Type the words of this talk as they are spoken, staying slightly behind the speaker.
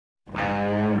Boy,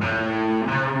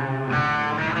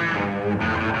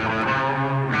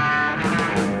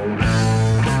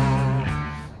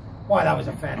 that was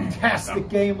a fantastic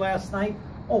game last night.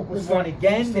 Oakland won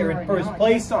again. They're in first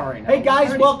place. Sorry. Hey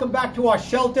guys, welcome back to our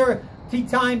shelter. Tea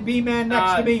time, B-Man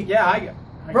next to me. Yeah, I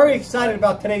very excited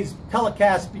about today's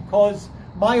telecast because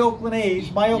my Oakland A's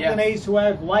who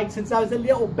I've liked since I was a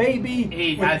little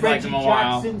baby, with Reggie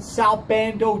Jackson, Sal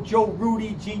Bando, Joe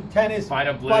Rudy, Gene Tennis,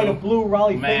 Vida Blue,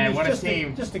 Raleigh man, Fingers. what a just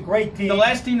team. Just a great team. The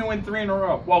last team to win 3 in a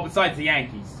row. Well, besides the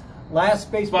Yankees.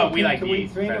 Last baseball But we team like to the win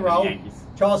A's 3 in a better row. than the Yankees.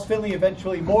 Charles Finley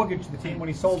eventually mortgaged the team when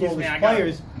he sold all his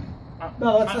players.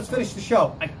 No, let's finish the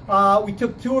show. We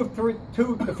took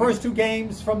the first 2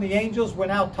 games from the Angels. We're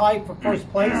now tied for first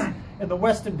place in the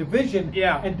Western Division.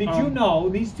 Yeah. And did you know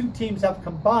these 2 teams have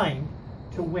combined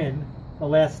to win the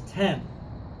last 10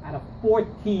 out of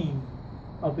 14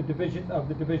 of the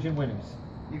division winners?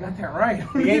 You got that right.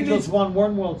 The Angels won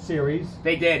 1 World Series.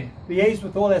 They did. The A's,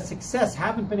 with all that success,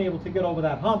 haven't been able to get over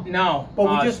that hump. No. But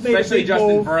we just made especially a big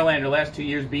Justin move. Verlander, the last 2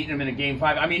 years beating them in a Game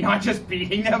 5. I mean, not just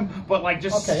beating them, but like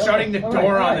just shutting the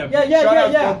door on them.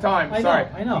 Yeah. Both times.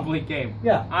 I know. Complete game.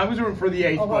 Yeah. I was rooting for the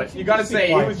A's, well, but you got to say,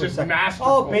 he was just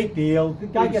masterful. Oh, big deal. The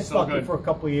guy gets so lucky good. for a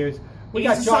couple of years. He's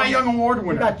a Cy Young Award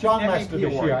winner. We got John MVP Lester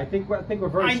this award. year. I think we're very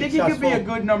successful. I think he could be a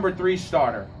good number 3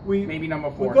 starter. Maybe number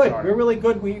 4 we're good. starter. We're really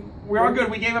good. We are good.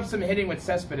 We gave up some hitting with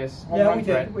Cespedes. Yeah, we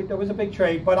did. There was a big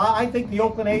trade, but I think the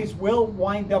Oakland A's will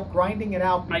wind up grinding it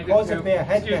out because of their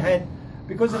head-to-head.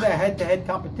 Because of their head-to-head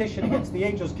competition against the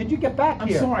Angels. Could you get back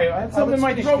here? I'm sorry. I had something in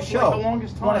my throat for like the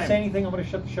longest time. You want to say anything? I'm going to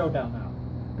shut the show down now.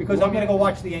 Because I'm going to go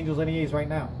watch the Angels and the A's right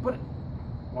now. But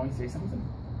want to say something?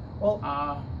 Well,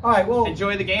 all right. Well,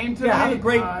 enjoy the game tonight.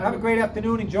 Yeah, have a great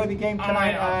afternoon. Enjoy the game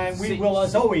tonight, and we will,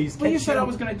 as always, you said I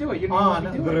was going to do it. You on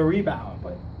the rebound.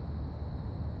 But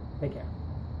take care.